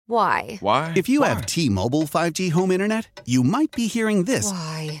Why? Why? If you have T-Mobile 5G home internet, you might be hearing this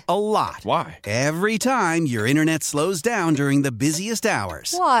Why? a lot. Why? Every time your internet slows down during the busiest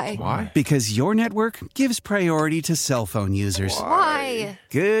hours. Why? Why? Because your network gives priority to cell phone users. Why?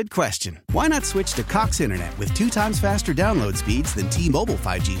 Good question. Why not switch to Cox Internet with 2 times faster download speeds than T-Mobile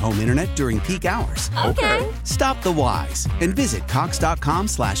 5G home internet during peak hours? Okay. Stop the whys and visit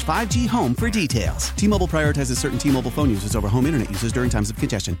cox.com/5G home for details. T-Mobile prioritizes certain T-Mobile phone users over home internet users during times of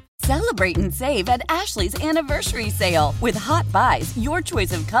congestion. Celebrate and save at Ashley's Anniversary Sale. With Hot Buys, your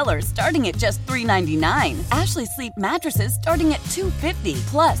choice of colors starting at just $3.99. Ashley Sleep mattresses starting at $2.50.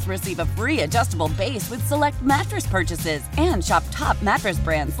 Plus, receive a free adjustable base with select mattress purchases. And shop top mattress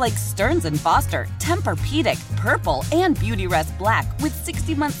brands like Stearns & Foster, Tempur-Pedic, Purple, and Beautyrest Black with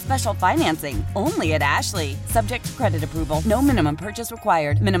 60-month special financing. Only at Ashley. Subject to credit approval. No minimum purchase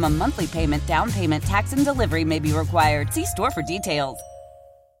required. Minimum monthly payment, down payment, tax, and delivery may be required. See store for details.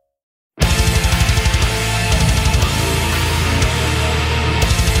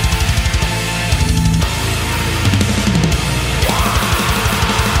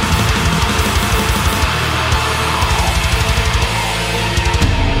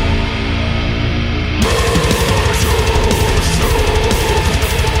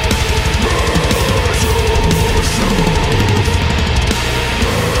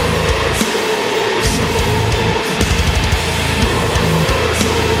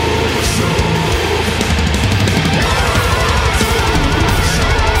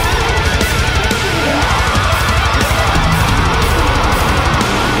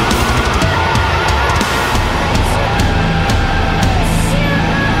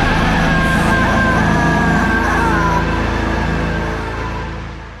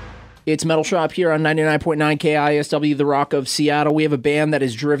 It's Metal Shop here on 99.9 KISW, the Rock of Seattle. We have a band that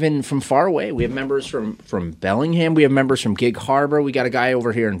is driven from far away. We have members from Bellingham. We have members from Gig Harbor. We got a guy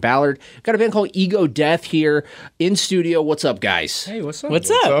over here in Ballard. Got a band called Ego Death here in studio. What's up, guys? Hey, what's up? What's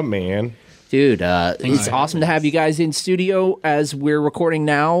up, man? Dude, it's awesome to have you guys in studio as we're recording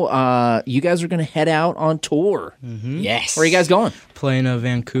now. You guys are going to head out on tour. Mm-hmm. Yes. Where are you guys going? Playing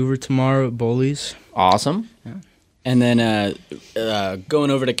Vancouver tomorrow at Bowley's. Awesome. Yeah. And then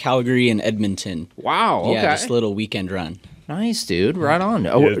going over to Calgary and Edmonton. Wow, okay. Yeah, just a little weekend run. Nice, dude. Right on.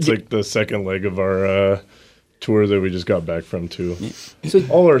 Yeah, it's like the second leg of our tour that we just got back from, too. Yeah. So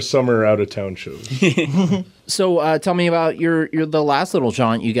all our summer out-of-town shows. So tell me about the last little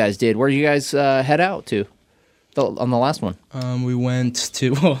jaunt you guys did. Where did you guys head out to on the last one? We went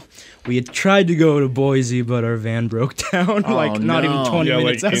to... we had tried to go to Boise, but our van broke down. Not even 20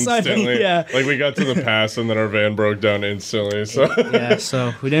 minutes outside. Yeah, like we got to the pass and then our van broke down instantly. So yeah,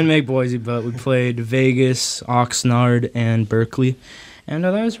 so we didn't make Boise, but we played Vegas, Oxnard, and Berkeley, and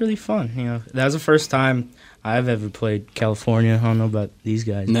that was really fun. You know, that was the first time I've ever played California. I don't know about these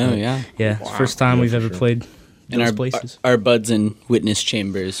guys. No, yeah, it's the first time we've ever played. And our buds in Witness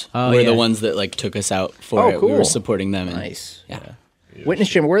Chambers were the ones that took us out for it. Cool. We were supporting them. Nice. Yeah. Witness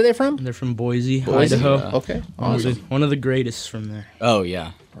Chamber, where are they from? They're from Boise, Idaho. Okay. Awesome. One of the greatest from there. Oh,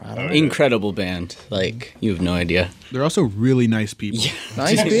 yeah. Incredible band. You have no idea. They're also really nice people. Yeah.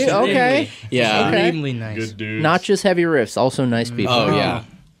 Nice people? Okay. Yeah. Extremely nice. Good dudes. Not just heavy riffs, also nice people. Oh, yeah.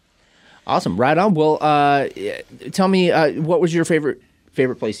 Awesome. Right on. Well, tell me, what was your favorite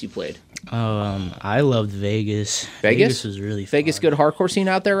place you played? I loved Vegas. Vegas was really fun. Vegas, good hardcore scene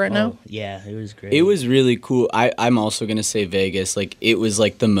out there right now? Yeah, it was great. It was really cool. I'm also going to say Vegas. It was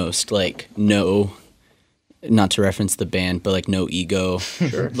the most no, not to reference the band, but no ego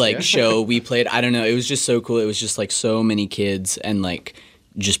show we played. I don't know. It was just so cool. It was just so many kids and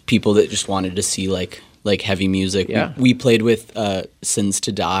just people that just wanted to see heavy music. Yeah. We played with Sins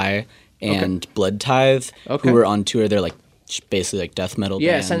to Die and Blood Tithe, who were on tour. They're basically death metal bands.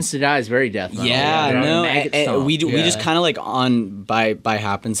 Yeah, Sense to Die is very death metal. Yeah, we just kind of on by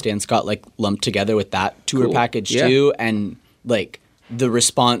happenstance got lumped together with that tour package too, and the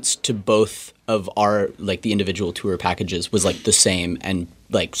response to both of our the individual tour packages was the same and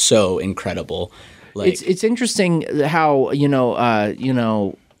so incredible. It's interesting how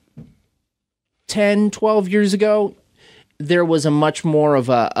 10, 12 years ago, there was a much more of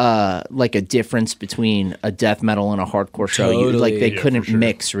a difference between a death metal and a hardcore show. Totally. They couldn't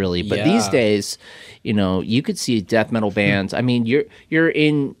mix really. But these days, you could see death metal bands. I mean, you're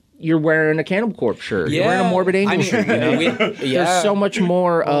wearing a Cannibal Corpse shirt. You're wearing a Morbid Angel shirt. There's so much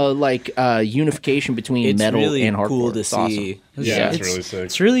more unification between metal really and hardcore. Cool to it's see. Awesome. Yeah, it's really sick.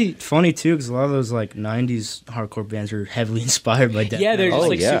 It's really funny too because a lot of those 90s hardcore bands are heavily inspired by death metal.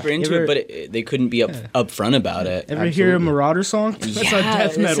 They're just super into it, but they couldn't be upfront about it. Ever hear a Marauder song? That's a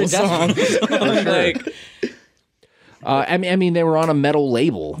death metal song. I mean, they were on a metal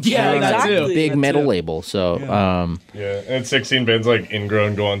label. Yeah, exactly. Big That metal too. label. So, Yeah, and 16 bands like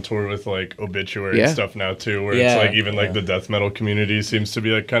Ingrown go on tour with like Obituary Yeah. and stuff now too, where Yeah. it's like even like the death metal community seems to be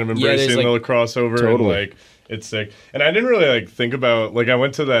like kind of Yeah, there's, embracing like- the crossover Totally. and like it's sick. And I didn't really like think about like I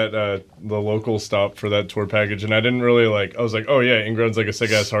went to that the local stop for that tour package and I didn't really like I was like, oh yeah, Ingrown's like a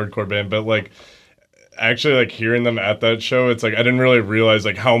sick ass hardcore band, but like actually like hearing them at that show, it's like I didn't really realize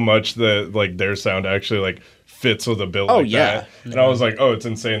like how much like their sound actually like fits with a bill like that. And I was like, oh, it's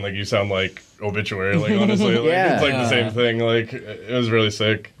insane. Like you sound like Obituary. Like honestly, like Yeah. it's like the same thing. Like it was really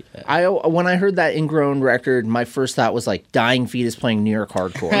sick. when I heard that Ingrown record, my first thought was like Dying Fetus playing New York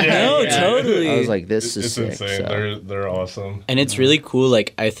hardcore. No, totally. I was like, this is It's sick. insane. So. They're awesome. And it's really cool.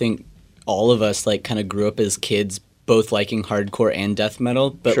 Like I think all of us like kind of grew up as kids, both liking hardcore and death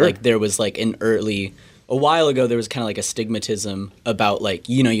metal. But Sure. like there was like a while ago, there was kind of like a stigmatism about like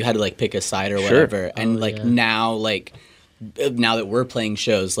you had to like pick a side or whatever. And now that we're playing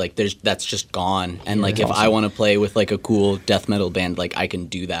shows, like that's just gone. And like if I want to play with like a cool death metal band, like I can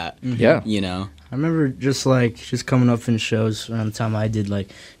do that. Yeah. I remember just coming up in shows around the time I did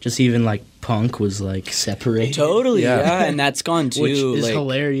just even like punk was like separated. Totally, Yeah. yeah, and that's gone too. Which is like,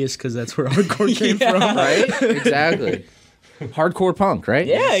 hilarious because that's where hardcore came from. Right? Exactly. Hardcore punk, right?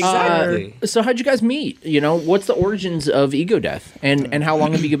 Yeah, exactly. So how'd you guys meet? What's the origins of Ego Death? And how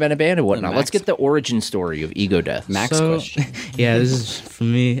long have you been a band and whatnot? Let's get the origin story of Ego Death. Max question. Yeah, this is for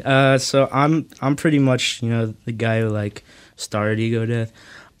me. So I'm pretty much the guy who like started Ego Death.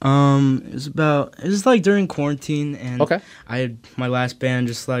 It was like during quarantine, and Okay. I had my last band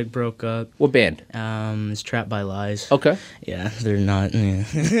just like broke up. What band? It's Trapped by Lies. Okay. Yeah, they're not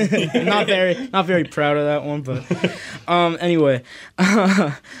not very proud of that one, but anyway,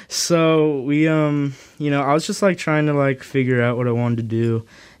 so we I was just like trying to like figure out what I wanted to do,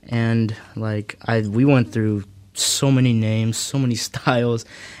 and like we went through so many names, so many styles,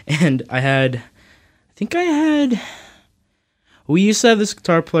 and we used to have this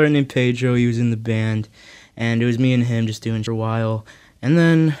guitar player named Pedro. He was in the band, and it was me and him just doing it for a while. And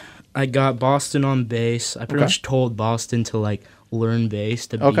then I got Boston on bass. I pretty much told Boston to like learn bass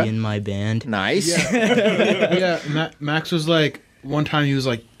to be in my band. Nice. Yeah, Max was like, one time he was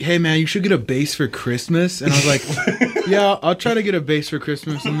like, hey man, you should get a bass for Christmas. And I was like, yeah, I'll try to get a bass for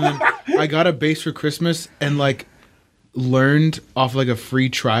Christmas. And then I got a bass for Christmas and like learned off like a free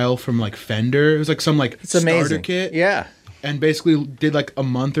trial from like Fender. It was like some like It's starter amazing. kit. Yeah. And basically did like a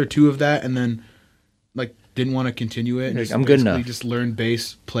month or two of that and then like didn't want to continue it. And Like, just I'm good basically enough. just learned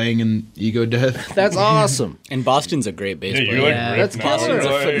bass playing in Ego Death. That's awesome. And Boston's a great bass Yeah, player. you're like Yeah, ripped that's now. Boston's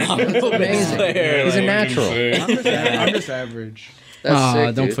You're a like- phenomenal bass Amazing. player. He's a like- natural. insane. I'm just average. That's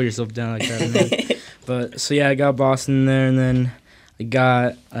sick, Don't dude. put yourself down like that, man. But so yeah, I got Boston in there, and then I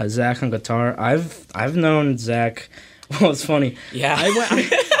got Zach on guitar. I've known Zach. Well, it's funny. Yeah.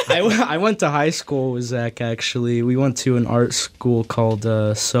 I went to high school with Zach. Actually, we went to an art school called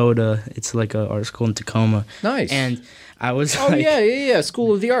Soda. It's like an art school in Tacoma. Nice. And I was Oh like, yeah.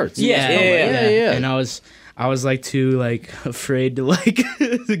 School of the Arts. yeah. And I was like too like afraid to like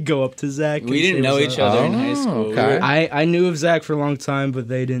go up to Zach. We didn't know each other in high school. okay. I knew of Zach for a long time, but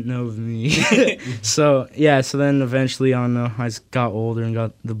they didn't know of me. So then eventually, I don't know, I just got older and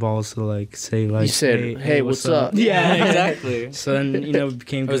got the balls to like say like, You said, "Hey, what's up?" Yeah, exactly. So then we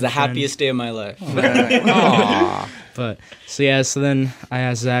became. It was good the friends. happiest day of my life. Aw. But so then I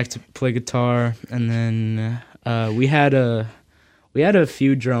asked Zach to play guitar, and then we had a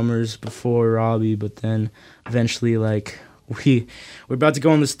few drummers before Robbie, but then eventually like we're about to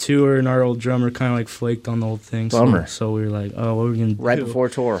go on this tour, and our old drummer kind of like flaked on the whole thing. Bummer. So we were like, oh, what are we gonna do? Right before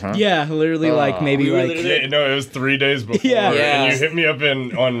tour, huh? Yeah, literally like maybe We were like. literally- Yeah, no, it was 3 days before. Yeah. Yeah. And you hit me up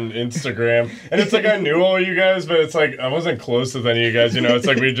on Instagram. And it's like I knew all you guys, but it's like I wasn't close with any of you guys, It's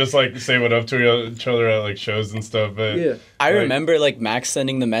like we just like say what up to each other at like shows and stuff. But Yeah. I Like- remember like Max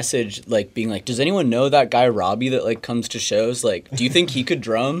sending the message like being like, does anyone know that guy Robbie that like comes to shows? Like, do you think he could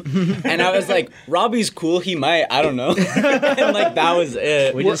drum? And I was like, Robbie's cool, he might, I don't know. And like that was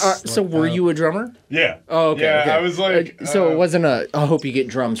it. We just So were you a drummer? Yeah. Oh, okay. Yeah, okay. I was like. so it wasn't I hope you get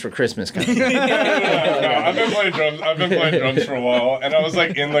drums for Christmas kind of thing. No, I've been playing drums. I've been playing drums for a while, and I was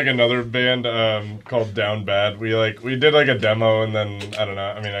like in like another band called Down Bad. We did like a demo, and then I don't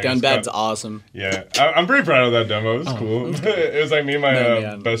know. I mean, I Down just Bad's got- awesome. Yeah, I'm pretty proud of that demo. It was cool. It was like me and my No,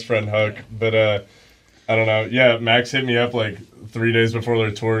 yeah. best friend Huck. But I don't know. Yeah, Max hit me up like 3 days before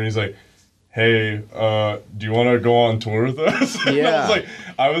their tour, and he's like, "Hey, do you want to go on tour with us?" And Yeah.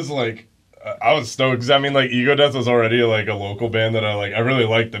 I was stoked because I mean, like Ego Death was already like a local band that I really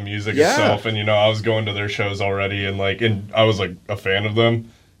liked the music Yeah. itself, and I was going to their shows already, and I was like a fan of them,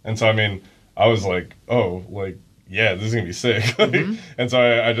 and so I mean, I was like, oh, like yeah, this is gonna be sick. And so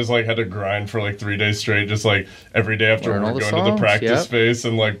I just like had to grind for like 3 days straight, just like every day after Learn all work, the going to the songs, practice yep. space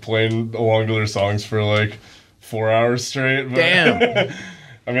and like playing along to their songs for like 4 hours straight. But, Damn.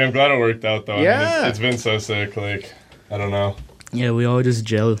 I mean, I'm glad it worked out though. Yeah. I mean, it's been so sick. Like, I don't know. Yeah, we all just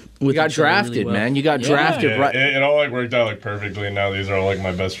gel with You got each other really drafted, well. man. You got drafted Yeah, right. it all like worked out like perfectly, and now these are all like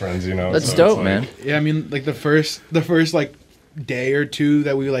my best friends. You know, That's so it's, dope, like, man. Yeah, I mean, like the first like day or two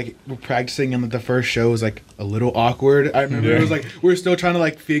that we like were practicing, and like, the first show was like a little awkward. I remember it was like we were still trying to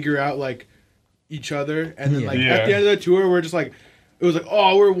like figure out like each other, and then like at the end of the tour, we're just like. It was like,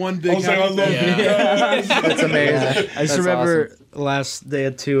 oh, we're one big. I was like, I love you guys. That's amazing. I just remember last day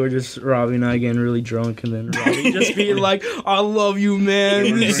of tour, just Robbie and I getting really drunk, and then Robbie just being like, "I love you, man."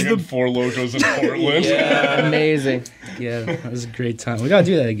 We're This is drinking the Four Locos in Portland. Amazing. yeah, that was a great time. We gotta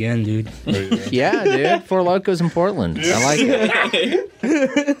do that again, dude. Yeah, dude. Four Locos in Portland. I like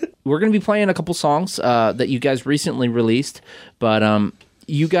it. We're going to be playing a couple songs that you guys recently released, but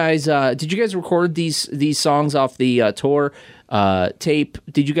you guys, did you guys record these songs off the tour tape?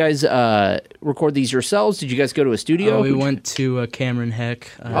 Did you guys record these yourselves? Did you guys go to a studio? We went to Cameron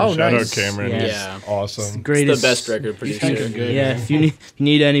Heck. Oh, Shout nice. out Cameron. Yeah. He's awesome. Greatest, the best record producer. Yeah, if you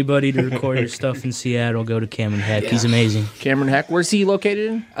need anybody to record your stuff in Seattle, go to Cameron Heck. He's amazing. Cameron Heck. Where's he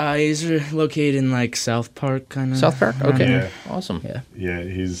located in? He's located in like South Park, kind of. South Park? Okay. Yeah. Awesome. Yeah. Yeah,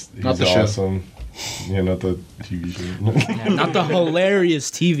 he's Not the show. awesome. Yeah, not the TV show. Yeah, not the hilarious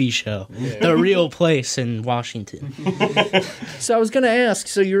TV show. The real place in Washington. So I was going to ask,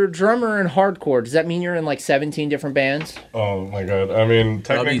 so you're a drummer in hardcore. Does that mean you're in like 17 different bands? Oh my god. I mean,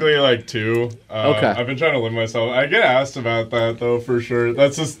 technically like 2. Okay. I've been trying to limit myself. I get asked about that though, for sure.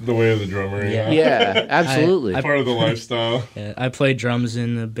 That's just the way of the drummer. You know? Yeah, absolutely. Part of the lifestyle. Yeah, I play drums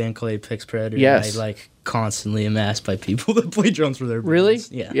in a band called Apex Predator. Yes. I constantly am asked by people that play drums for their bands. Really?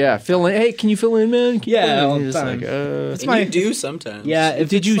 Yeah. Yeah. Fill in. Hey, can you fill in, man? Can you Yeah, fill in? all the You're just time. like, It's And my you do sometimes. Yeah. If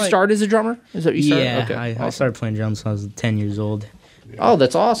Did it's you like- start as a drummer? Is that what you started? Yeah, Okay. I awesome. started playing drums when I was 10 years old. Oh,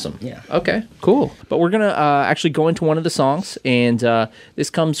 that's awesome. Yeah. Okay, cool. But we're gonna actually go into one of the songs, and this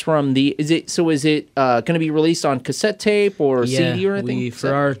comes from the. Is it gonna be released on cassette tape or CD or anything?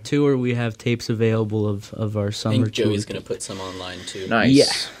 For our tour, we have tapes available of our I summer think tour. Joey's going to put some online too. Nice. Yeah.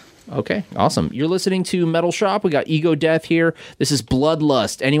 Okay, awesome. You're listening to Metal Shop. We got Ego Death here. This is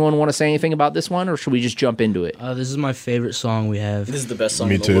Bloodlust. Anyone want to say anything about this one, or should we just jump into it? This is my favorite song we have. This is the best song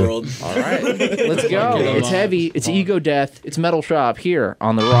Me in the too. world. All right, let's go. It's heavy. It's Ego Death. It's Metal Shop here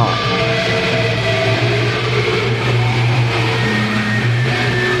on The Rock.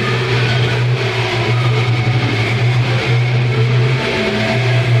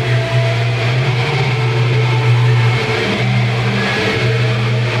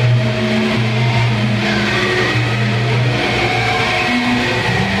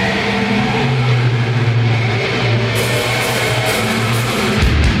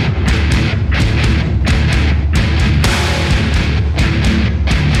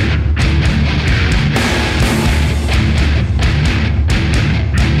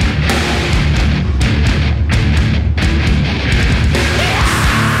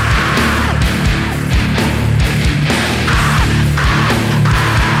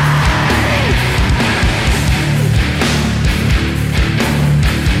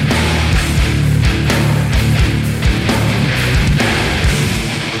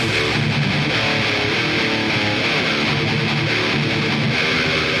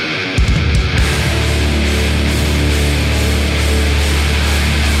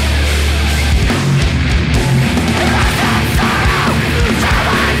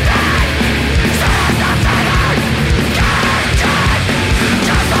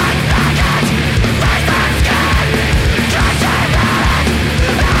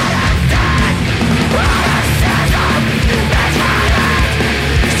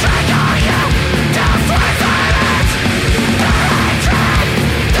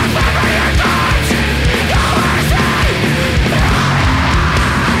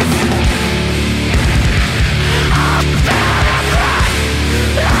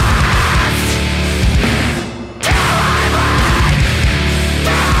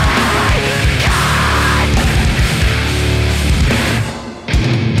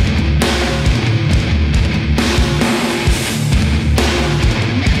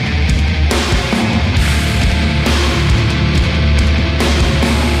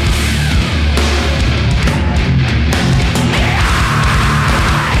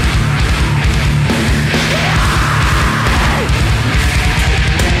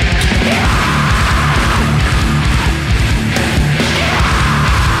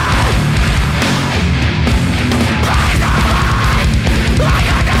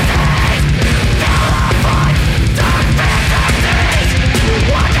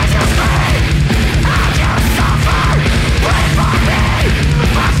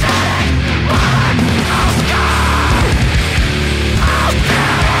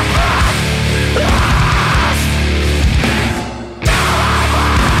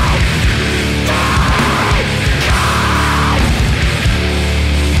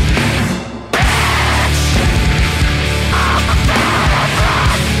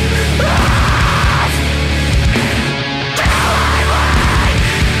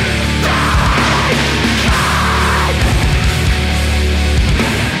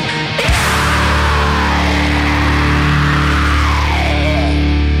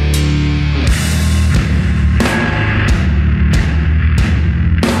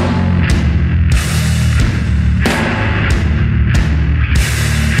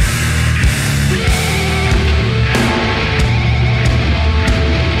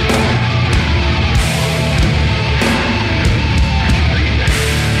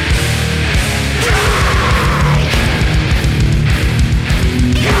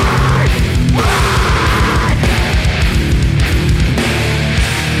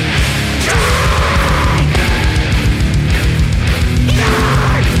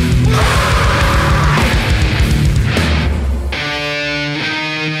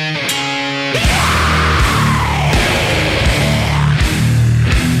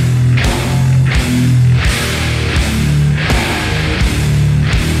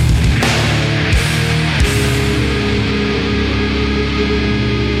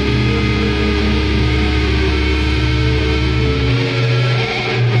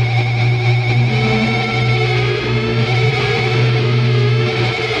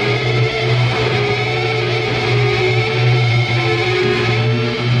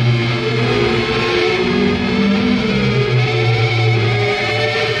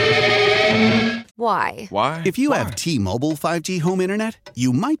 Why? If you have T-Mobile 5G home internet,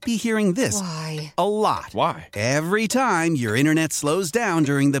 you might be hearing this a lot. Why? Every time your internet slows down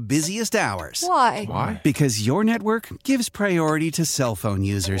during the busiest hours. Why? Because your network gives priority to cell phone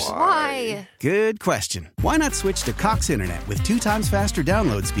users. Why? Good question. Why not switch to Cox Internet with 2 times faster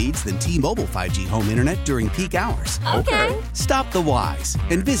download speeds than T-Mobile 5G home internet during peak hours? Okay. Stop the whys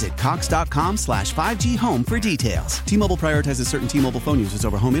and visit cox.com/5G home for details. T-Mobile prioritizes certain T-Mobile phone users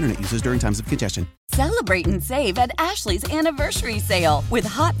over home internet users during times of congestion. Celebrate and save at Ashley's Anniversary Sale. With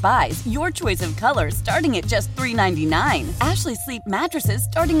Hot Buys, your choice of colors starting at just $3.99. Ashley Sleep mattresses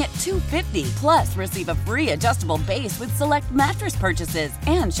starting at $2.50. Plus, receive a free adjustable base with select mattress purchases.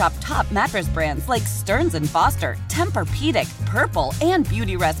 And shop top mattress brands like Stearns & Foster, Tempur-Pedic, Purple, and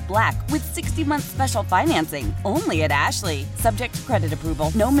Beautyrest Black with 60-month special financing. Only at Ashley. Subject to credit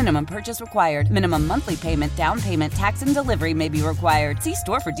approval. No minimum purchase required. Minimum monthly payment, down payment, tax, and delivery may be required. See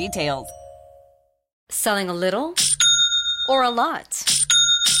store for details. Selling a little or a lot?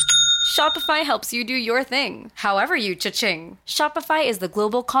 Shopify helps you do your thing, however you cha-ching. Shopify is the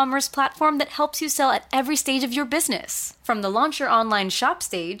global commerce platform that helps you sell at every stage of your business. From the launch your online shop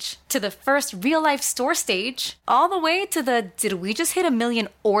stage, to the first real-life store stage, all the way to the did we just hit 1 million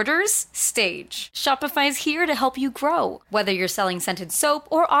orders stage. Shopify's here to help you grow. Whether you're selling scented soap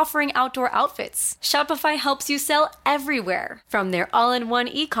or offering outdoor outfits, Shopify helps you sell everywhere. From their all-in-one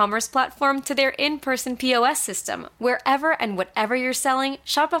e-commerce platform to their in-person POS system, wherever and whatever you're selling,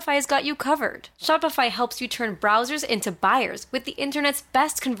 Shopify's got you covered. Shopify helps you turn browsers into buyers with the internet's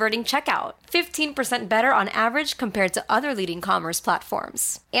best converting checkout. 15% better on average compared to other leading commerce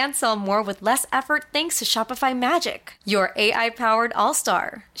platforms. And sell more with less effort thanks to Shopify Magic, your AI-powered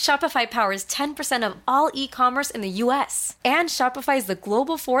all-star. Shopify powers 10% of all e-commerce in the U.S. And Shopify is the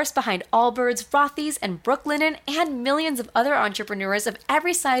global force behind Allbirds, Rothy's, and Brooklinen, and millions of other entrepreneurs of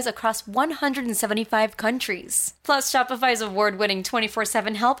every size across 175 countries. Plus, Shopify's award-winning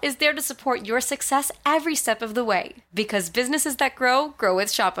 24/7 help is there to support your success every step of the way. Because businesses that grow, grow with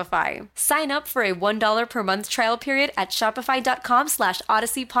Shopify. Sign up for a $1 per month trial period at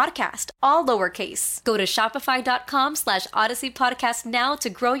shopify.com/Odyssey Podcast, all lowercase. Go to shopify.com/Odyssey Podcast now to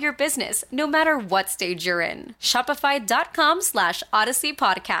grow your business, no matter what stage you're in. Shopify.com/Odyssey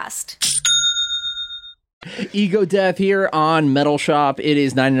Podcast. Ego Death here on Metal Shop. It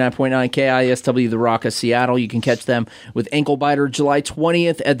is 99.9 KISW, The Rock of Seattle. You can catch them with Ankle Biter July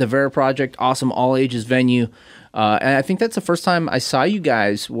 20th at the Vera Project. Awesome all-ages venue. And I think that's the first time I saw you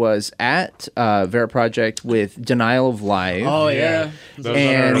guys was at Vera Project with Denial of Life. Oh, yeah.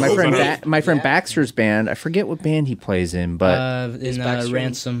 And my friend Baxter's band, I forget what band he plays in, but...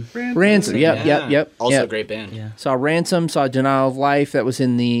 Ransom. Ransom, yep. Also a great band. Yeah. Saw Ransom, saw Denial of Life. That was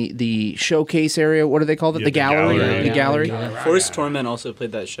in the showcase area. What do they call it? Yeah, the gallery? The gallery. Forest Torment also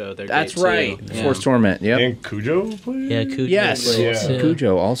played that show. They're That's great, right. too. Yeah. Forest Torment, yep. And Cujo played? Yeah, Cujo. Yes. Yeah.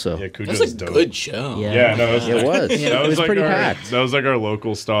 Cujo also. Yeah, That Cujo's was a dope. good show. Yeah, no, It was. That It was like pretty our, packed. That was like our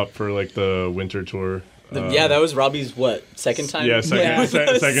local stop for like the winter tour. Yeah, that was Robbie's second time? Yeah,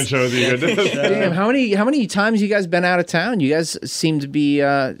 second show with you guys. Damn, how many times you guys been out of town? You guys seem to be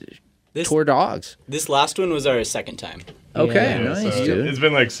tour dogs. This last one was our second time. Okay, Yeah, nice, so dude. It's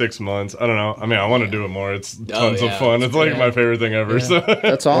been like 6 months. I don't know. I mean, I want to do it more. It's tons of yeah, fun. It's like my favorite thing ever. Yeah. So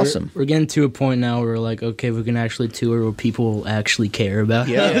That's awesome. We're getting to a point now where we're like, okay, we can actually tour where people actually care about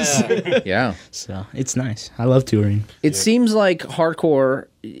us. Yeah. So it's nice. I love touring. It seems like hardcore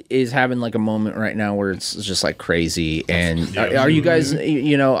is having like a moment right now where it's just like crazy. And are you guys,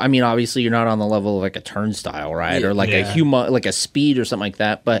 I mean, obviously you're not on the level of like a Turnstile, right? Or like like a Speed or something like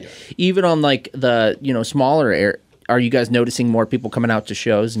that. But even on like the, smaller are you guys noticing more people coming out to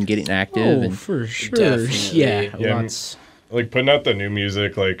shows and getting active? Oh, and for sure. Definitely. Yeah, Yeah, lots. like putting out the new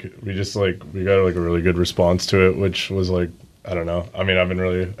music, like we got like a really good response to it, which was like, I don't know. I mean, I've been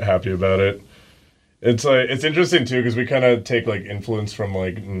really happy about it. It's like it's interesting too because we kind of take like influence from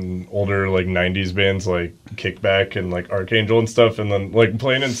like older like 90s bands like Kickback and like Archangel and stuff, and then like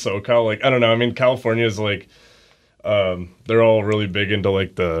playing in SoCal, like I don't know. I mean, California is like they're all really big into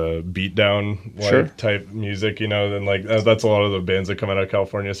like the beatdown like type music, and like that's a lot of the bands that come out of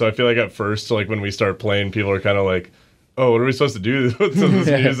California. So I feel like at first, like when we start playing, people are kind of like, "Oh, what are we supposed to do with this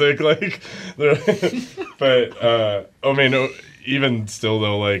music?" Like, but I mean, even still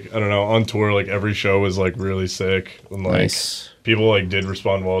though, like I don't know, on tour, like every show was like really sick, and like people like did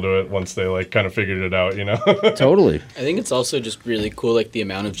respond well to it once they like kind of figured it out, Totally. I think it's also just really cool, like the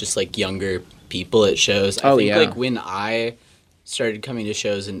amount of just like younger people at shows. I think like when I started coming to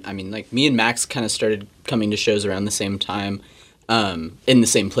shows, and I mean like me and Max kind of started coming to shows around the same time, in the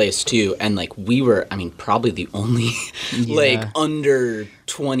same place too, and like we were, I mean, probably the only like under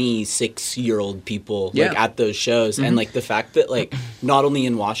 26-year-old people like at those shows, and like the fact that like not only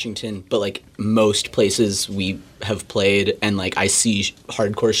in Washington but like most places we have played, and like I see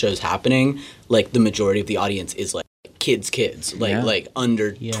hardcore shows happening, like the majority of the audience is like kids like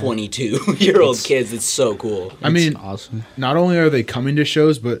under 22-year-old kids. It's so cool. I mean, awesome. Not only are they coming to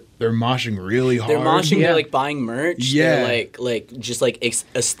shows, but they're moshing really hard. They're moshing. They're like buying merch. Yeah. They're like just like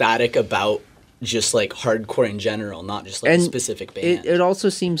ecstatic about just like hardcore in general, not just like a specific band. It also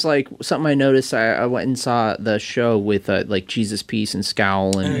seems like something I noticed. I went and saw the show with like Jesus Peace and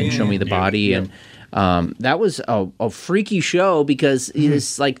Scowl and Show Me the Body, and that was a freaky show because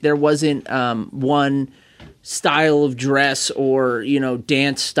it's like there wasn't one style of dress or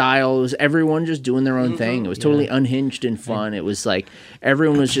dance style. It was everyone just doing their own thing. It was totally unhinged and fun. It was like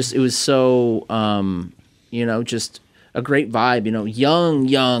everyone was just, it was so just a great vibe.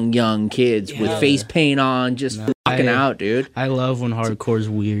 Young kids with face paint on, just rocking out, dude. I love when hardcore's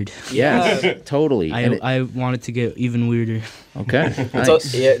weird. Yeah, totally. I want it to get even weirder. Okay.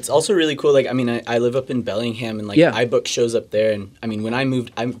 Nice. It's also really cool. Like, I mean, I live up in Bellingham, and like I book shows up there. And I mean, when I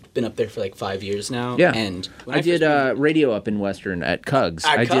moved, I've been up there for like 5 years now. Yeah. And when I did radio up in Western at Cugs.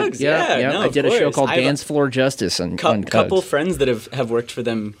 At Cugs, I did a show called Dance Floor Justice on Cugs. Couple friends that have worked for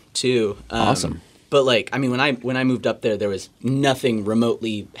them too. Awesome. But like, I mean, when I moved up there was nothing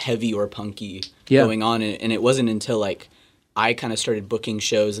remotely heavy or punky going on, and it wasn't until like I kind of started booking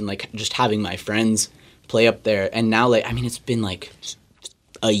shows and like just having my friends play up there. And now, like, I mean, it's been like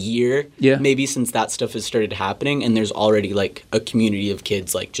a year maybe since that stuff has started happening, and there's already like a community of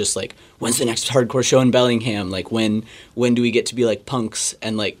kids like just like, when's the next hardcore show in Bellingham? Like, when do we get to be like punks?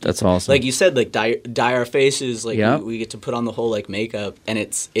 And like, that's awesome. Like you said, like dye our faces, like we get to put on the whole like makeup, and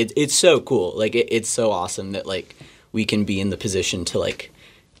it's so cool. Like it's so awesome that like we can be in the position to like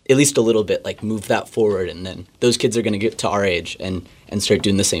at least a little bit like move that forward, and then those kids are going to get to our age and start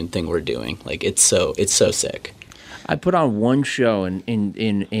doing the same thing we're doing. Like it's so sick. I put on one show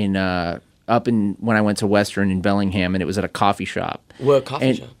in up in when I went to Western in Bellingham, and it was at a coffee shop. What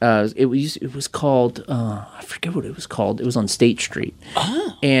coffee shop? It was called I forget what it was called. It was on State Street,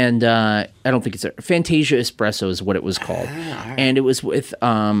 and I don't think it's Fantasia Espresso is what it was called, and it was with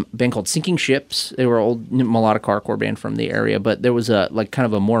a band called Sinking Ships. They were an old melodic hardcore band from the area, but there was a like kind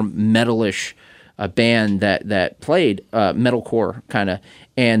of a more metalish band that played metalcore kind of,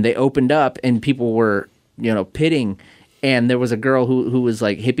 and they opened up, and people were pitting. And there was a girl who was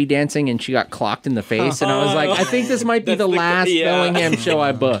like hippie dancing, and she got clocked in the face. And I was like, I think this might be the last Bellingham show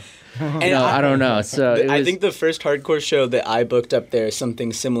I booked. And I don't know. So I think the first hardcore show that I booked up there,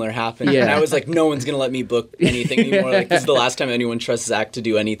 something similar happened. Yeah. And I was like, no one's going to let me book anything anymore. Like, this is the last time anyone trusts Zach to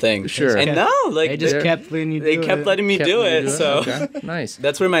do anything. Sure. And they just kept letting you do it. They kept letting me do it. So okay. Nice.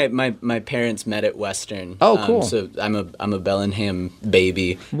 That's where my parents met at Western. Oh, cool. So I'm a Bellingham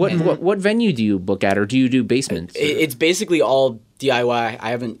baby. What venue do you book at, or do you do basements? It's basically all DIY. I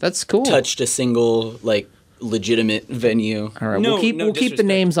haven't That's cool. touched a single like legitimate venue. All right, we'll keep the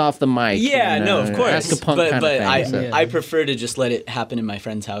names off the mic. Yeah, and, no, of course. Ask a punk but kind of thing. I prefer to just let it happen in my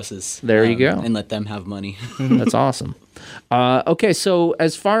friends' houses. There you go. And let them have money. That's awesome. Okay, so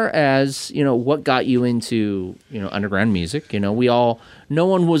as far as what got you into underground music, no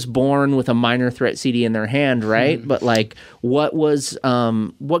one was born with a Minor Threat CD in their hand, right? But like, what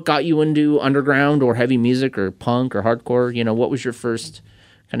got you into underground or heavy music or punk or hardcore? What was your first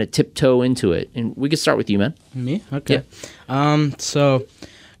kind of tiptoe into it? And we could start with you, man. Me? Okay. Yeah. So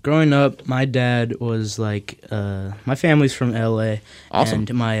growing up, my dad was like, my family's from LA. Awesome.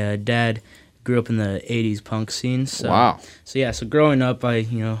 And my dad grew up in the 80s punk scene. So, wow. So yeah, so growing up, I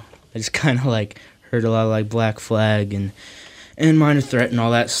just kind of like heard a lot of like Black Flag and Minor Threat and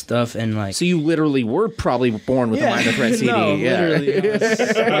all that stuff, and like. So you literally were probably born with a Minor Threat CD. No, yeah. literally.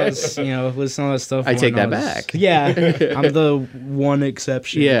 I was listening to all that stuff. I take that back. Yeah, I'm the one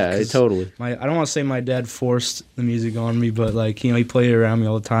exception. Yeah, totally. I don't want to say my dad forced the music on me, but like he played it around me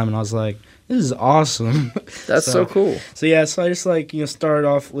all the time, and I was like, this is awesome. That's so cool. So yeah, so I just like started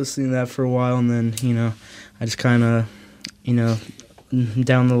off listening to that for a while, and then I just kind of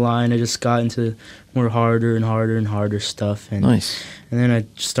down the line I just got into more harder and harder and harder stuff, and nice. And then I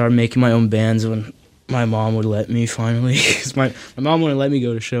started making my own bands when my mom would let me finally, because my mom wouldn't let me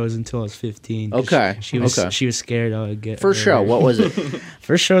go to shows until I was 15. Okay. She was scared I would get first show. What was it?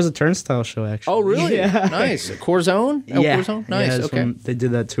 First show was a Turnstile show, actually. Oh, really? Yeah. Nice. Corzone? Corzone? Nice. Yeah, okay. They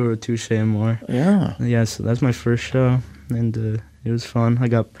did that tour with Touche and more. Yeah. Yeah. So that's my first show, and It was fun. I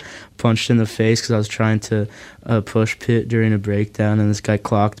got punched in the face because I was trying to push pit during a breakdown, and this guy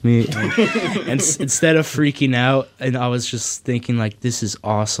clocked me. And instead of freaking out, and I was just thinking like, "This is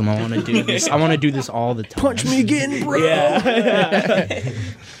awesome. I want to do this. I want to do this all the time." Punch me again, bro. Yeah.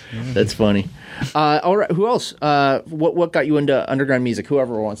 That's funny. All right, who else? What got you into underground music?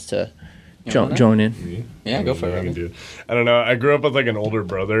 Whoever wants to join in. Yeah, go for I it. can do it. I don't know. I grew up with like an older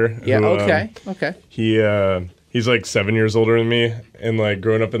brother. Yeah. Who, Okay. He's like 7 years older than me, and like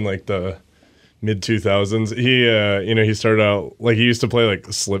growing up in like the mid 2000s, he started out like he used to play like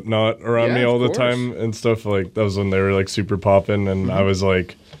Slipknot around me all the time and stuff. Like that was when they were like super popping, and I was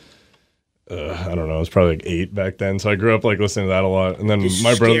like, I don't know, I was probably like 8 back then. So I grew up like listening to that a lot, and then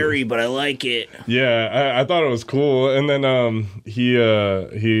my brother. Scary, but I like it. Yeah, I thought it was cool, and then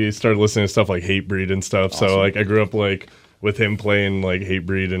he started listening to stuff like Hatebreed and stuff. Awesome. So like I grew up like with him playing like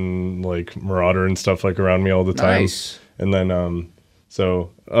Hatebreed and like Marauder and stuff like around me all the time. Nice. And then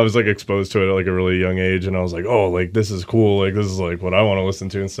so I was like exposed to it at like a really young age, and I was like, oh, like this is cool, like this is like what I want to listen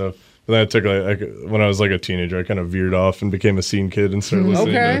to and stuff. But then I took like when I was like a teenager, I kind of veered off and became a scene kid and started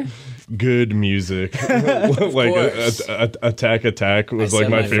listening to good music. Like Attack was like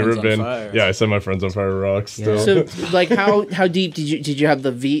my favorite band. Yeah, I set my friends on fire rocks still. So like how deep did you have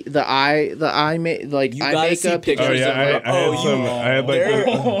the eye like You eye gotta see makeup? pictures. Oh yeah, I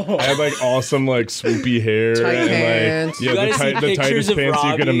had like awesome like swoopy hair Tight and pants. like You gotta see the pictures tightest of pants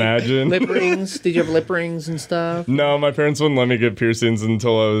you could Robbie. imagine. Lip rings? Did you have lip rings and stuff? No, my parents wouldn't let me get piercings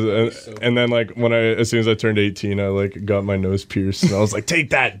until I was, and then like as soon as I turned 18, I like got my nose pierced, and I was like, "Take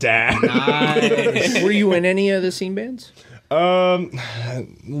that, Dad!" Were you in any of the scene bands?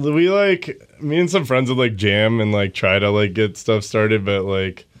 We like me and some friends would like jam and like try to like get stuff started, but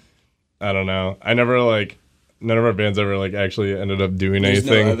like I don't know. I never like none of our bands ever like actually ended up doing There's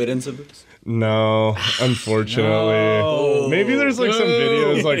anything. no evidence of this. No, unfortunately. Maybe there's like some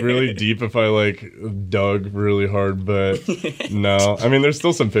videos like really deep if I like dug really hard, but no. I mean, there's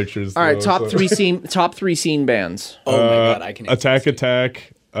still some pictures. All right, though, top so. three scene bands. Oh my god, I can Attack.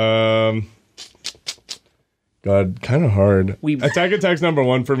 God, kind of hard. Attack's number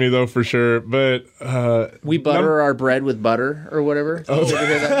 1 for me though, for sure. But We butter our bread with butter or whatever.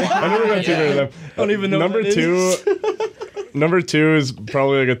 I never got too many of them. I don't even know. Number what that is. 2. Number 2 is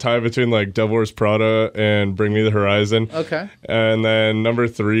probably like a tie between like Devil Wears Prada and Bring Me the Horizon. Okay. And then number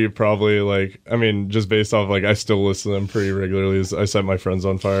 3 probably like, I mean, just based off like I still listen to them pretty regularly. Is I Set My Friends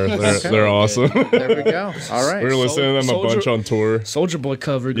on Fire. They're awesome. There we go. All right. We were listening to them a bunch Soldier- on tour. Soldier Boy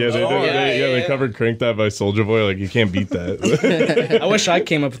covered. Yeah, they did. They covered "Crank That" by Soulja Boy. Like you can't beat that. I wish I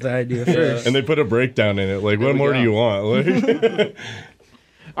came up with that idea first. And they put a breakdown in it. Like, what more do you want? Like,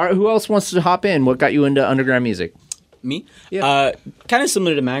 All right. Who else wants to hop in? What got you into underground music? Me? Yeah. Kind of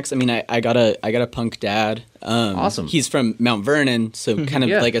similar to Max. I mean, I got a punk dad. Awesome. He's from Mount Vernon, so kind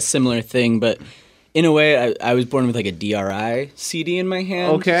of Yeah. like a similar thing, but in a way, I was born with like a DRI CD in my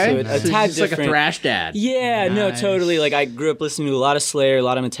hand. Okay. So a So tad just like a different. thrash dad. Yeah, no, Nice. totally. Like I grew up listening to a lot of Slayer, a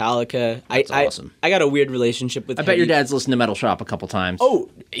lot of Metallica. That's awesome. I got a weird relationship with. I bet your dad's listened to Metal Shop a couple times. Oh,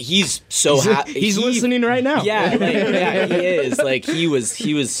 he's so happy. He's listening right now. Yeah, yeah, he is. Like he was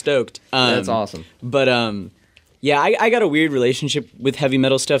stoked. That's awesome. But yeah, I got a weird relationship with heavy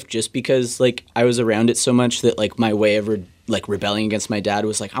metal stuff just because like I was around it so much that like my way of rebelling against my dad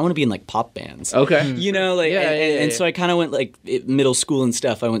was like I want to be in like pop bands. Okay. You know, like, and so I kind of went like middle school and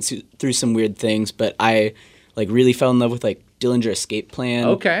stuff. I went through some weird things, but I like really fell in love with like Dillinger Escape Plan.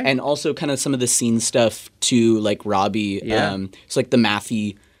 Okay. And also kind of some of the scene stuff too, like Robbie. Yeah. So like the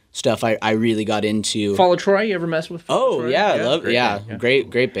Mathy stuff I really got into. Fall of Troy. You ever mess with? Fall of Oh Troy? yeah, love Great yeah,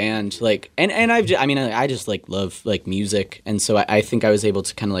 band, great band. Like and I just like love like music, and so I think I was able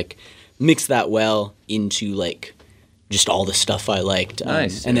to kind of like mix that well into like just all the stuff I liked.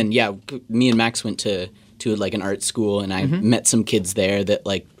 Nice. And then me and Max went to like an art school, and I met some kids there that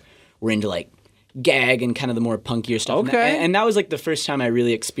like were into like gag and kind of the more punkier stuff. Okay. And that was like the first time I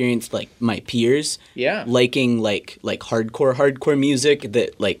really experienced like my peers liking like hardcore music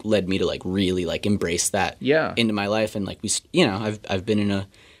that like led me to like really like embrace that into my life. And like I've been in a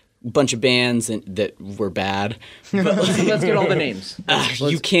bunch of bands that were bad. But, Let's get all the names.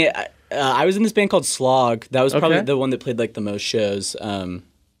 you can't. I was in this band called Slog. That was probably the one that played like the most shows.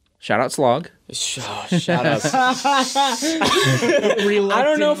 Shout out Slog. Shout out. I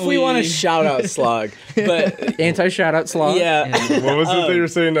don't know if we want to shout out Slog, but Anti-shout out Slog. yeah. what was it that you were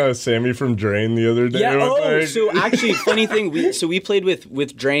saying? Sammy from Drain the other day. Yeah. was Oh, like- so actually, funny thing. We played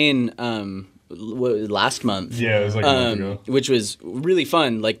with Drain last month. Yeah, it was like a month ago. Which was really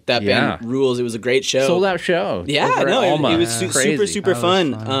fun. Like that band rules. It was a great show. Sold out show. Yeah, Over at no, Alma. it was super Crazy. super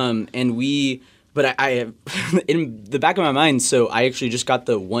fun. And we But I in the back of my mind, so I actually just got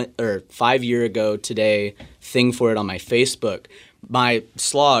the 5 year ago today thing for it on my Facebook. My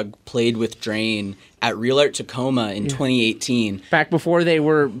slog played with Drain at Real Art Tacoma in 2018. Back before they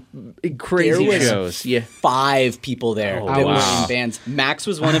were crazy There was shows. Yeah. 5 people there that wow. were in bands. Max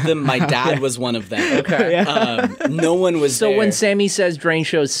was one of them. My dad was one of them. Okay. No one was So there. when Sammy says Drain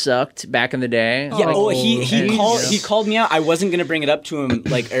shows sucked back in the day, Yeah, he called me out. I wasn't gonna bring it up to him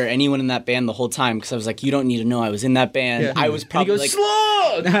or anyone in that band the whole time because I was like, you don't need to know I was in that band. Yeah. I was probably and he goes,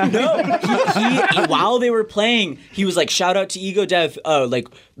 like, slug! no. He while they were playing, he was like, shout out to Ego Dev.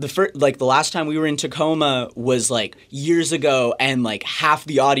 The last time we were in Tacoma was like years ago, and like half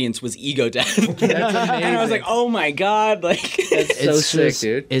the audience was Ego Dev. And I was like, oh my god, like That's so sick,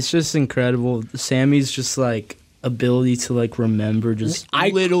 dude. It's just incredible. Sammy's just like ability to like remember just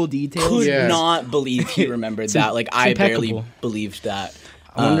little details. could not believe he remembered that. Like I barely impeccable. believed that.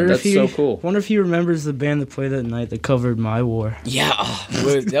 I wonder That's so cool. Wonder if he remembers the band that played that night that covered My War. Yeah,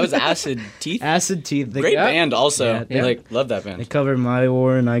 that was Acid Teeth. Acid Teeth. Great band, also. Yeah. Like love that They band. covered My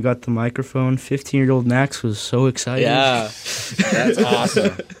War, and I got the microphone. 15-year-old Max was so excited. Yeah, That's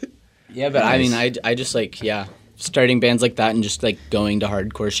awesome. yeah, but I mean, I just like starting bands like that and just like going to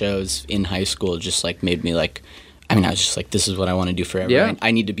hardcore shows in high school just like made me like. I mean, I was just like, this is what I want to do forever. Yeah.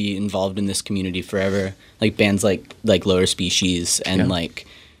 I need to be involved in this community forever. Like bands like Lower Species and like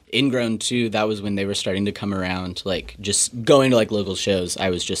Ingrown too. That was when they were starting to come around. Like just going to like local shows, I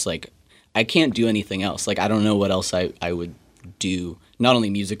was just like, I can't do anything else. Like I don't know what else I would do, not only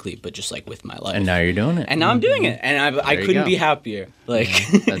musically but just like with my life. And now you're doing it. And now I'm doing it, and I you couldn't go. be happier. Like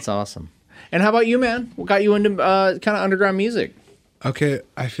That's awesome. And how about you, man? What got you into kind of underground music? Okay,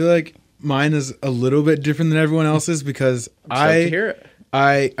 I feel like mine is a little bit different than everyone else's because Stoked to hear it.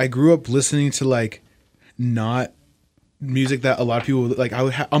 I grew up listening to like not music that a lot of people like. I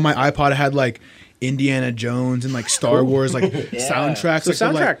would on my iPod I had like Indiana Jones and like Star Wars like soundtracks, So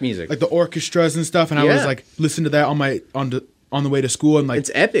like soundtrack the, music. like the orchestras and stuff, and I was like listening to that on the way to school and like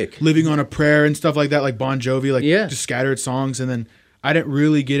It's epic. Living on a Prayer and stuff like that, like Bon Jovi, like just scattered songs. And then I didn't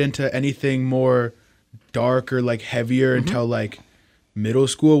really get into anything more dark or like heavier until like middle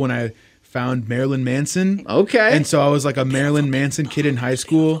school when I found Marilyn Manson. Okay. And so I was like a Marilyn Manson kid in high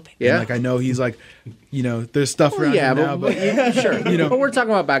school. Yeah. And like I know he's like, there's stuff around him now, but sure. But we're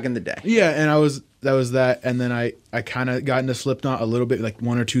talking about back in the day. yeah, and that was that. And then I kind of got into Slipknot a little bit, like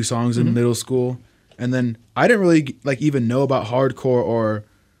 1 or 2 songs in middle school. And then I didn't really like even know about hardcore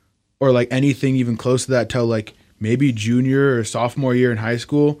or like anything even close to that till like maybe junior or sophomore year in high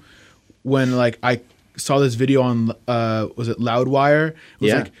school when like I saw this video on was it Loudwire? It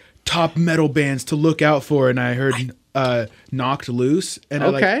was like top metal bands to look out for, and I heard Knocked Loose, and I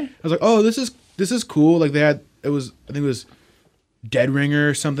was like, oh, this is cool. Like they had I think it was Dead Ringer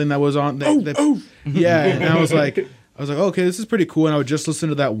or something that was on. Yeah, and I was like, okay, this is pretty cool. And I would just listen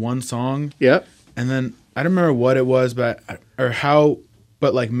to that one song. Yep. And then I don't remember what it was, but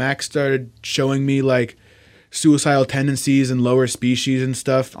like Max started showing me like Suicidal Tendencies and Lower Species and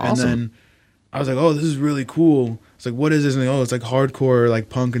stuff. Awesome. And then I was like, oh, this is really cool. It's like, what is this? And like, oh, it's like hardcore, like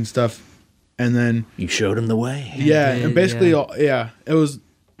punk and stuff. And then You showed him the way. yeah, and basically, it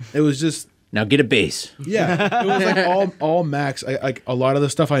was just. Now get a bass. Yeah, it was like all Max. Like a lot of the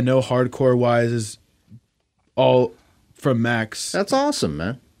stuff I know hardcore wise is all from Max. That's awesome,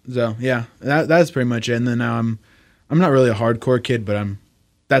 man. So yeah, that's pretty much it. And then now I'm not really a hardcore kid, but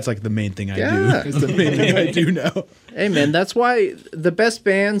that's like the main thing I do. It's the main thing I do now. Hey, man, that's why the best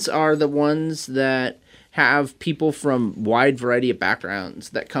bands are the ones that have people from wide variety of backgrounds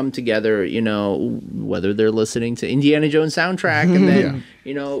that come together, whether they're listening to Indiana Jones soundtrack and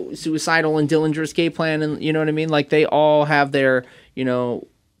then, Suicidal and Dillinger Escape Plan, and you know what I mean? Like they all have their,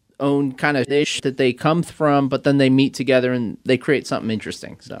 own kind of dish that they come from, but then they meet together and they create something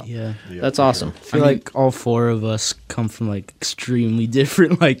interesting. So that's awesome. I feel like all 4 of us come from like extremely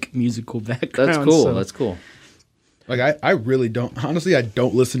different like musical backgrounds. That's cool. so- That's cool. Like I really don't. Honestly, I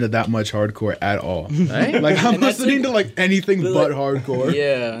don't listen to that much hardcore at all. Right? Like I'm listening to like anything but hardcore.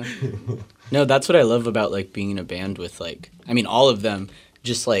 Yeah. No, that's what I love about like being in a band with like I mean all of them.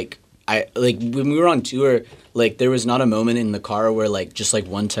 Just like when we were on tour, like there was not a moment in the car where like just like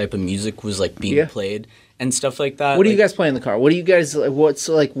one type of music was like being played and stuff like that. What do you guys play in the car? What do you guys? What's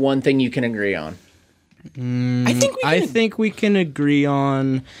like one thing you can agree on? I think we can agree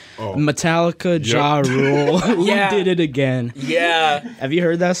on Metallica, Ja Rule. We did it again. Yeah. Have you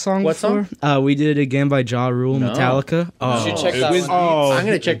heard that song What before? We did it again by Ja Rule, Metallica. You should check that one. I'm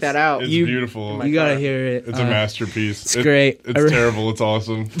going to check that out. It's beautiful. You gotta hear it. It's a masterpiece. It's great. It's terrible. It's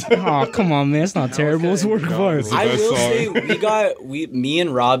awesome. Oh, come on, man. It's not terrible. It's work of art. I will say me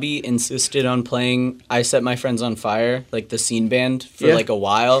and Robbie insisted on playing I Set My Friends on Fire, like the scene band, for like a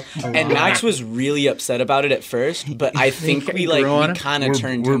while. And Max was really upset about it at first, but I think we kind of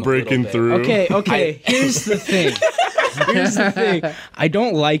turned We're him breaking a little through. Okay. Here's the thing. I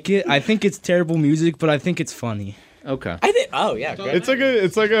don't like it. I think it's terrible music, but I think it's funny. Okay. I think. Oh yeah. Great.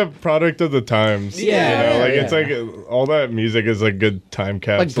 It's like a product of the times. Yeah. You know? It's like all that music is like good time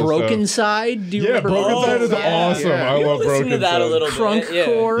capsule. Like Broken stuff. Side? Do you remember Broken Side is Side? awesome. Yeah. I love Listen Broken to that Side. a little Crunk bit.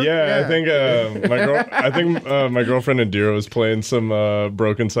 core? Yeah, I think my girlfriend Indira was playing some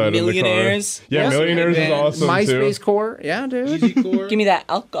Broken Side Millionaires? in the car. Yeah, Millionaires is awesome MySpace too. core? Yeah, dude. Give me that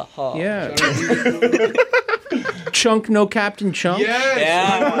alcohol. Yeah. Chunk, no Captain Chunk.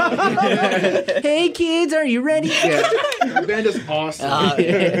 Yeah. Hey kids, are you ready? Yeah. The band is awesome.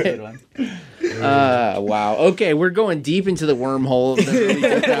 Wow. Okay, we're going deep into the wormhole of the early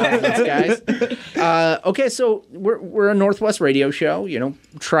 2000s, guys. Okay, so we're a Northwest radio show.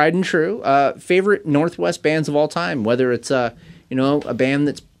 Tried and true. Favorite Northwest bands of all time, whether it's a band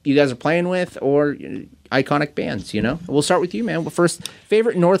that you guys are playing with or iconic bands. We'll start with you, man. First,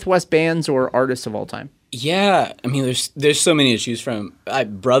 favorite Northwest bands or artists of all time. Yeah, I mean, there's so many to choose from.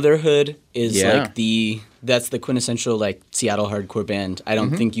 Brotherhood is that's the quintessential like Seattle hardcore band. I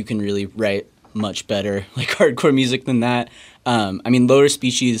don't think you can really write much better like hardcore music than that. I mean, Lower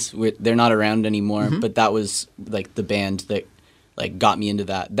Species, they're not around anymore, but that was like the band that like got me into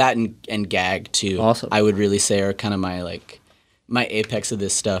that. That and Gag too. Awesome. I would really say are kind of my apex of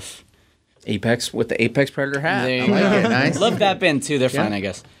this stuff. Apex with the Apex Predator hat. There I you like go. it. Nice. Love that band too. They're fine, I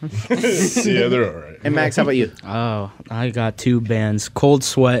guess. Yeah, they're all right. And Max, how about you? Oh, I got two bands, Cold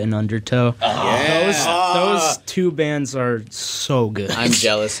Sweat and Undertow. Those two bands are so good. I'm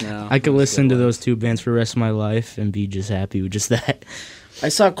jealous now. I could listen to those two bands for the rest of my life and be just happy with just that. I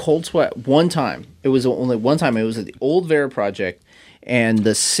saw Cold Sweat one time. It was only one time. It was at the Old Vera Project, and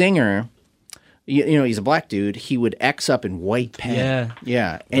the singer, he's a black dude. He would X up in white pen.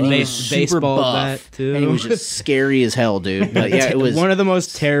 Yeah. And he was super baseball buff, bat, too. and he was just scary as hell, dude. But yeah, it was one of the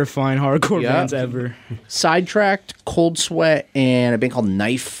most terrifying hardcore bands ever. Sidetracked, Cold Sweat, and a band called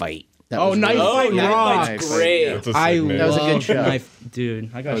Knife Fight. Knife Fight rocks. That's great. That's a sick I name. That was a good love show.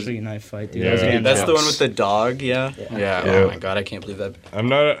 Dude, I gotta show you Knife Fight, dude. Yeah. That was a good That's show. the one with the dog, yeah? Oh my god, I can't believe that. I'm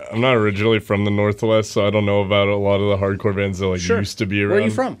not originally from the Northwest, so I don't know about a lot of the hardcore bands that used to be around. Where are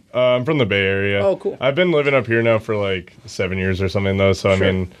you from? I'm from the Bay Area. Oh, cool. I've been living up here now for like 7 years or something though. So I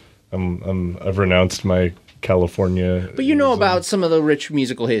mean, I've renounced my California. But you know about some of the rich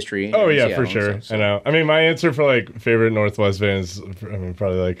musical history. Oh in yeah, Seattle for sure. and stuff, so. I know. I mean, my answer for like favorite Northwest bands, I mean,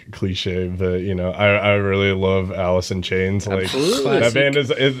 probably like cliche, but I really love Alice in Chains. Like Absolutely. that band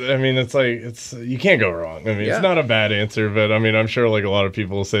is. I mean, it's you can't go wrong. I mean, it's not a bad answer, but I mean, I'm sure like a lot of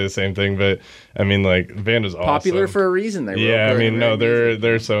people will say the same thing. But I mean, like the band is awesome. Popular for a reason. They wrote I mean, no, music.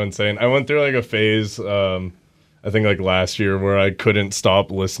 they're so insane. I went through like a phase. I think like last year where I couldn't stop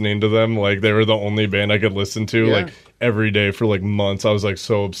listening to them. Like they were the only band I could listen to like every day for like months. I was like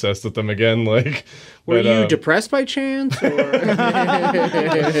so obsessed with them again. Like, Were you depressed by chance? Or?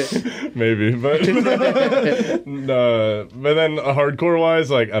 Maybe, but no. But then hardcore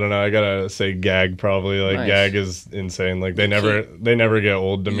wise, like I don't know. I gotta say Gag probably. Like Nice. Gag is insane. Like they never get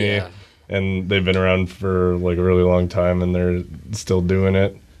old to me, and they've been around for like a really long time, and they're still doing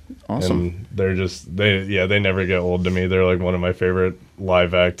it. Awesome. And they're just they never get old to me. They're like one of my favorite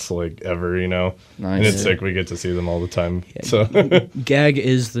live acts like ever, Nice. And it's sick we get to see them all the time. So Gag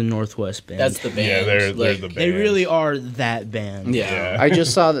is the Northwest band. That's the band. yeah, they're like, the band. They really are that band. Yeah. I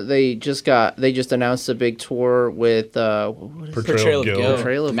just saw that they just announced a big tour with Portrayal of Guilt.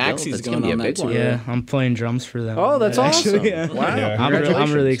 Portrayal of Guilt. Maxie's That's going gonna be on a big that one. too. Yeah, I'm playing drums for them. Oh, that's awesome! Actually, yeah. Wow, Yeah. I'm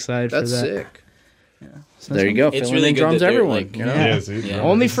congratulations. really excited That's for that. sick. There you go. It's Filling really in good drums, that they're, everyone. like, you know? Yeah, see? Yeah.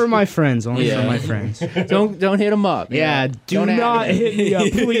 Only for my friends. Only Yeah. for my friends. Don't hit them up. Yeah, do not hit me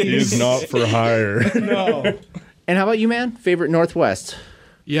up, please. He's not for hire. No. And how about you, man? Favorite Northwest?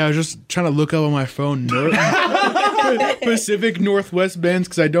 Yeah, I was just trying to look up on my phone Pacific Northwest bands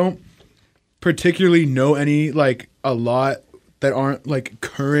because I don't particularly know any like a lot that aren't like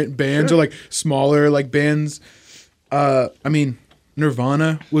current bands or like smaller like bands. I mean,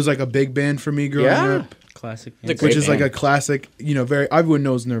 Nirvana was like a big band for me growing up, Classic. The which is Great like a classic. Very everyone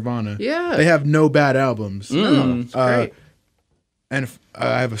knows Nirvana. Yeah. they have no bad albums. It's great. And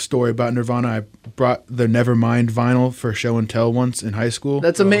I have a story about Nirvana. I brought the Nevermind vinyl for show and tell once in high school.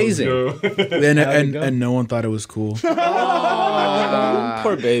 That's amazing. And no one thought it was cool.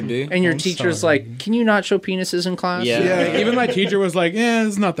 Poor baby. And your teacher's like, can you not show penises in class? Yeah, even my teacher was like,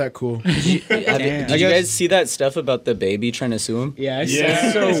 it's not that cool. Did you guys see that stuff about the baby trying to sue him? Yeah,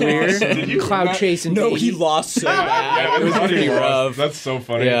 That's so weird. Cloud chasing. No, baby. he lost so bad. It was pretty rough. That's so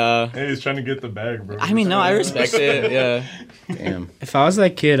funny. Yeah. Hey, he's trying to get the bag, bro. I mean, no, I respect it. Yeah. Damn. If I was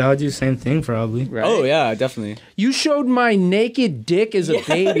that kid, I would do the same thing probably. Right. Oh yeah, definitely. You showed my naked dick as a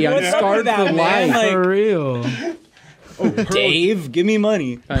baby. I'm scarred for man? life. Like- For real. Dave, give me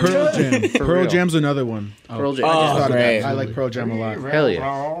money. Pearl Jam. Pearl real. Jam's another one. Pearl Jam. Oh, I just thought of great. that. I like Pearl Jam a lot. Hell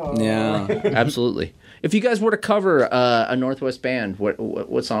yeah. Yeah. Absolutely. If you guys were to cover a Northwest band,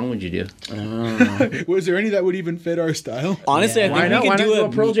 what song would you do? Was there any that would even fit our style? Honestly, I Why think not? we Why could not do a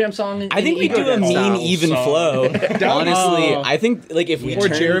Pearl Jam song? I think we do a mean, even flow. Honestly, I think like if we Or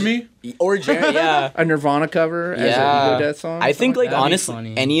turned- Jeremy? or Jeremy, yeah. A Nirvana cover as Yeah. an Ego Death song? I think like That'd be honestly,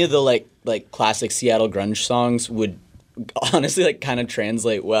 funny. any of the like classic Seattle grunge songs would honestly like kind of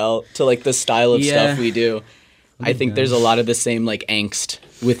translate well to like the style of Yeah. stuff we do. I think there's a lot of the same like angst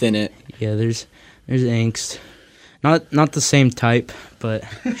within it. Yeah, there's angst. Not the same type, but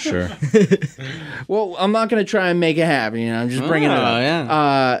Sure. Well, I'm not going to try and make it happen. I'm just bringing it up.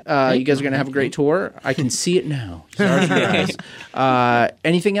 Yeah. You guys are going to have a great tour. I can see it now. Stars in your eyes.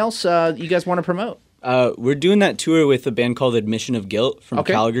 Anything else you guys want to promote? We're doing that tour with a band called Admission of Guilt from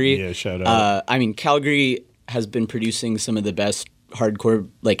Okay. Calgary. Yeah, shout out. I mean, Calgary has been producing some of the best hardcore,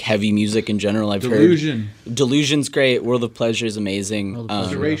 like heavy music in general. I've Delusion. heard. Delusion's great. World of Pleasure is amazing.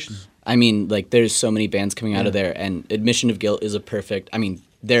 Duration. I mean, like, there's so many bands coming out of there, and Admission of Guilt is a perfect. I mean,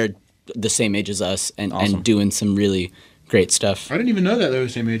 they're the same age as us, and doing some really great stuff. I didn't even know that they were the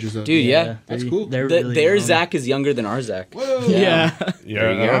same age as us. Dude, yeah. That's cool. They're Their really young. Zach is younger than our Zach. Whoa. Yeah. Yeah,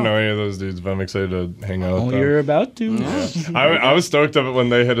 I don't know any of those dudes, but I'm excited to hang out with Oh, them. you're about to. I was stoked up when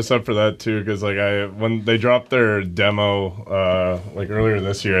they hit us up for that too, because like when they dropped their demo like earlier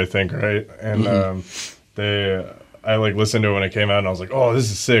this year, I think, right? And I like listened to it when it came out, and I was like, oh,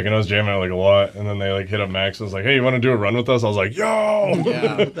 this is sick, and I was jamming it like a lot. And then they like hit up Max and was like, hey, you want to do a run with us? I was like, yo,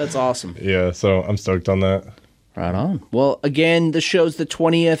 Yeah, that's awesome. yeah. So I'm stoked on that. Right on. Well, again, the show's the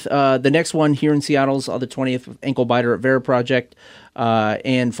 20th. The next one here in Seattle's the 20th with Ankle Biter at Vera Project.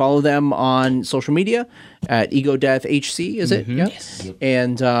 And follow them on social media at Ego Death HC, is it? Yeah. Yes.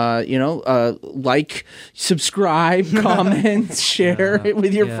 And, like, subscribe, comment, share it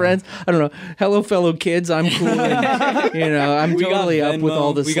with your friends. I don't know. Hello, fellow kids. I'm cool. And, I'm We got totally up with Venmo,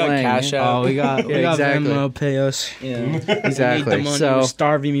 all the we slang. got Cash App. Oh, we got exactly. Venmo, pay us. Yeah. Exactly. The money, So, we're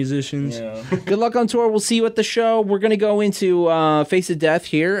starving musicians. good luck on tour. We'll see you at the show. We're going to go into Face of Death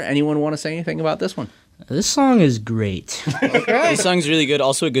here. Anyone want to say anything about this one? This song is great. This song's really good.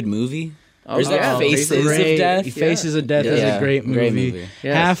 Also a good movie. Or is that yeah. Faces of Great. Death? Faces of Death is Yeah. a great movie. Great movie.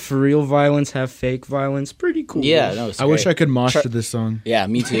 Yes. Half real violence, half fake violence. Pretty cool. Yeah, no, it's I wish great. I could mosh to this song. Yeah,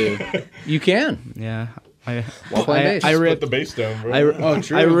 me too. You can. Yeah. I play bass. I Put ripped the bass down, bro.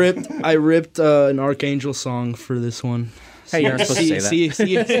 true. I ripped an Archangel song for this one. Hey, you're not supposed to say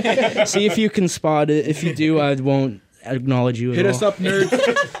that. See if you can spot it. If you do, I won't acknowledge you at Hit all. us up, nerds.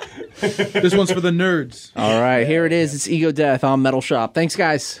 This one's for the nerds. All right, here it is. It's Ego Death on Metal Shop. Thanks,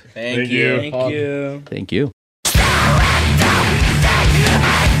 guys. Thank you. Thank you. Thank you.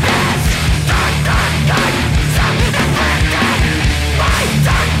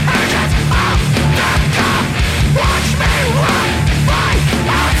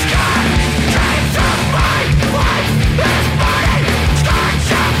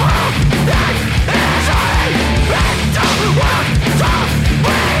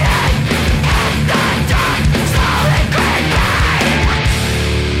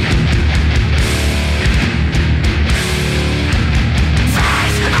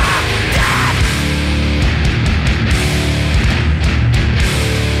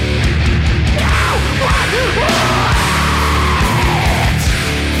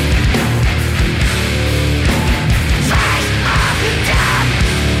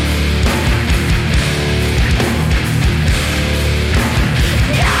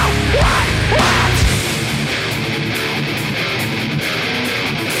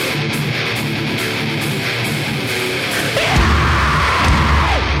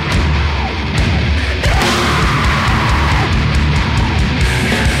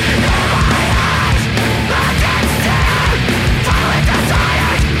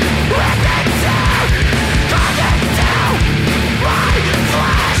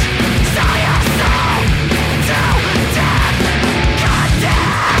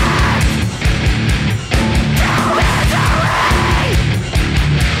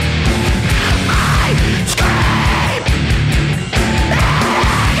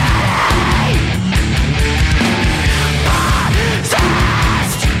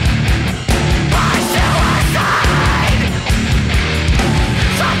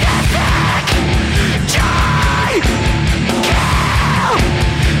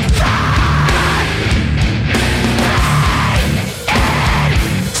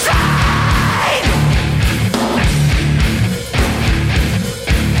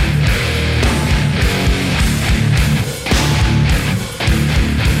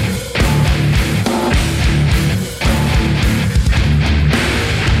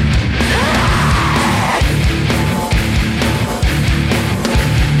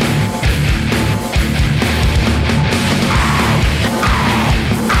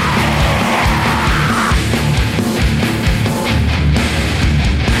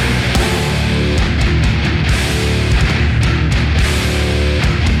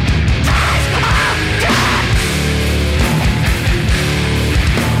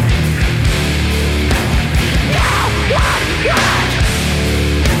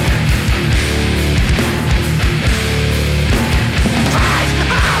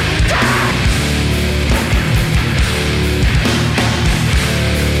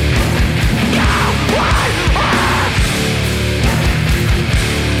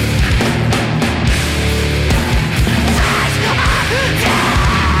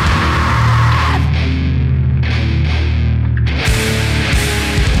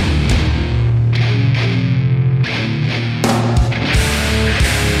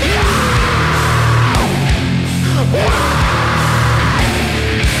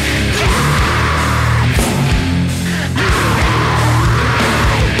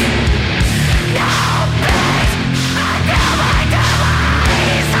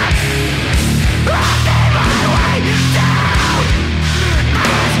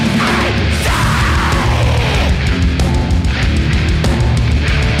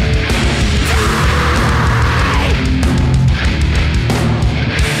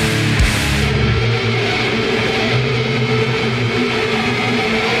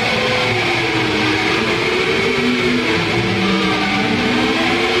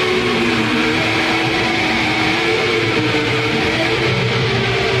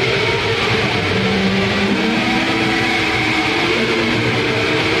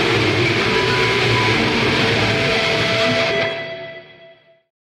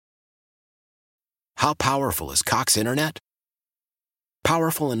 How powerful is Cox Internet?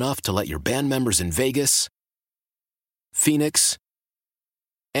 Powerful enough to let your band members in Vegas, Phoenix,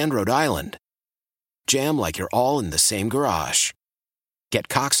 and Rhode Island jam like you're all in the same garage. Get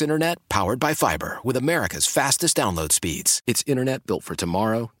Cox Internet powered by fiber with America's fastest download speeds. It's internet built for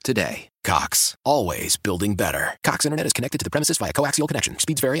tomorrow, today. Cox, always building better. Cox Internet is connected to the premises via coaxial connection.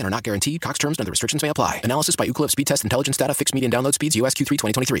 Speeds vary and are not guaranteed. Cox terms and other restrictions may apply. Analysis by Ookla of Speed Test Intelligence Data. Fixed median download speeds. US Q3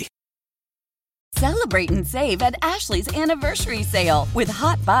 2023. Celebrate and save at Ashley's Anniversary Sale. With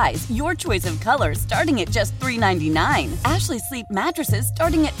Hot Buys, your choice of colors starting at just $3.99. Ashley Sleep mattresses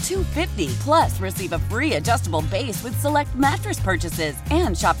starting at $2.50. Plus, receive a free adjustable base with select mattress purchases.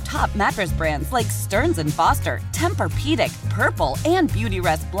 And shop top mattress brands like Stearns & Foster, Tempur-Pedic, Purple, and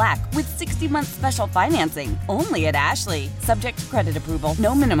Beautyrest Black with 60-month special financing. Only at Ashley. Subject to credit approval.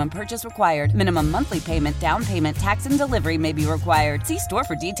 No minimum purchase required. Minimum monthly payment, down payment, tax, and delivery may be required. See store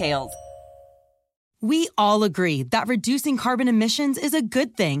for details. We all agree that reducing carbon emissions is a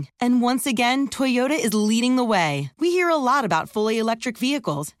good thing. And once again, Toyota is leading the way. We hear a lot about fully electric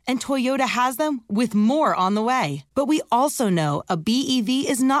vehicles, and Toyota has them with more on the way. But we also know a BEV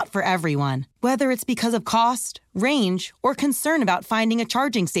is not for everyone. Whether it's because of cost, range, or concern about finding a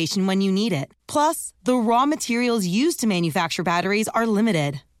charging station when you need it. Plus, the raw materials used to manufacture batteries are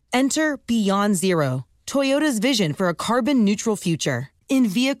limited. Enter Beyond Zero, Toyota's vision for a carbon-neutral future. In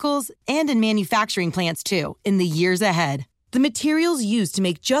vehicles and in manufacturing plants, too, in the years ahead. The materials used to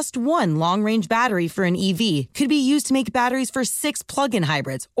make just one long-range battery for an EV could be used to make batteries for 6 plug-in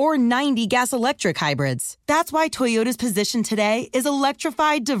hybrids or 90 gas-electric hybrids. That's why Toyota's position today is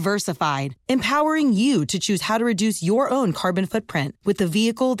electrified, diversified, empowering you to choose how to reduce your own carbon footprint with the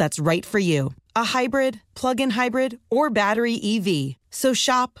vehicle that's right for you. A hybrid, plug-in hybrid, or battery EV. So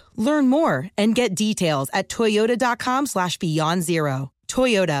shop, learn more, and get details at toyota.com/beyondzero.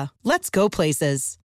 Toyota, let's go places.